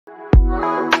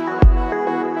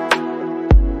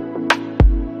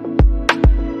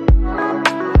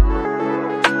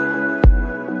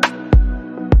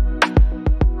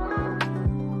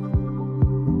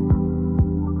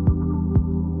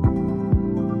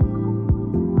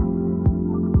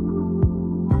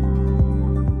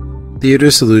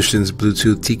Theater Solutions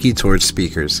Bluetooth Tiki Torch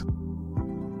speakers.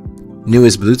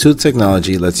 Newest Bluetooth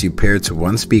technology lets you pair to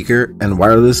one speaker and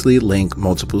wirelessly link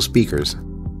multiple speakers.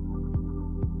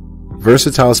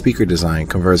 Versatile speaker design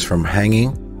converts from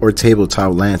hanging or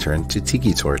tabletop lantern to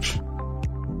Tiki Torch.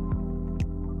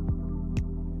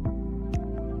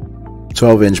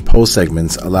 12-inch pole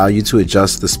segments allow you to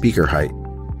adjust the speaker height.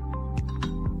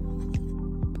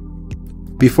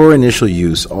 Before initial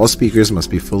use, all speakers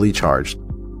must be fully charged.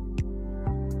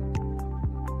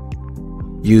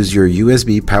 Use your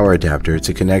USB power adapter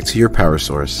to connect to your power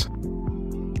source.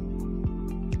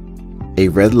 A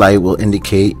red light will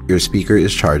indicate your speaker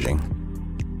is charging.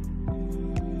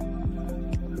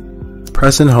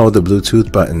 Press and hold the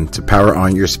Bluetooth button to power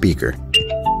on your speaker.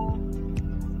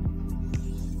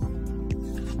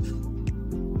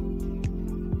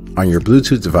 On your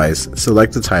Bluetooth device,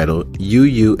 select the title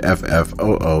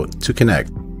UUFFOO to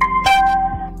connect.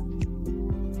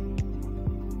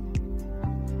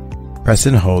 Press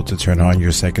and hold to turn on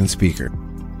your second speaker.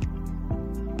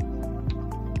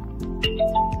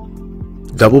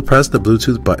 Double press the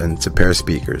Bluetooth button to pair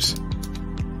speakers.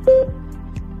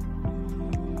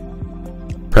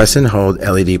 Press and hold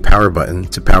LED power button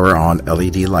to power on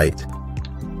LED light.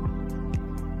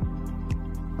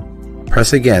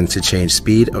 Press again to change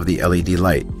speed of the LED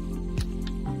light.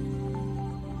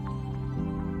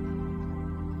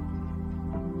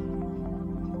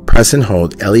 Press and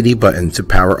hold LED button to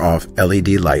power off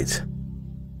LED light.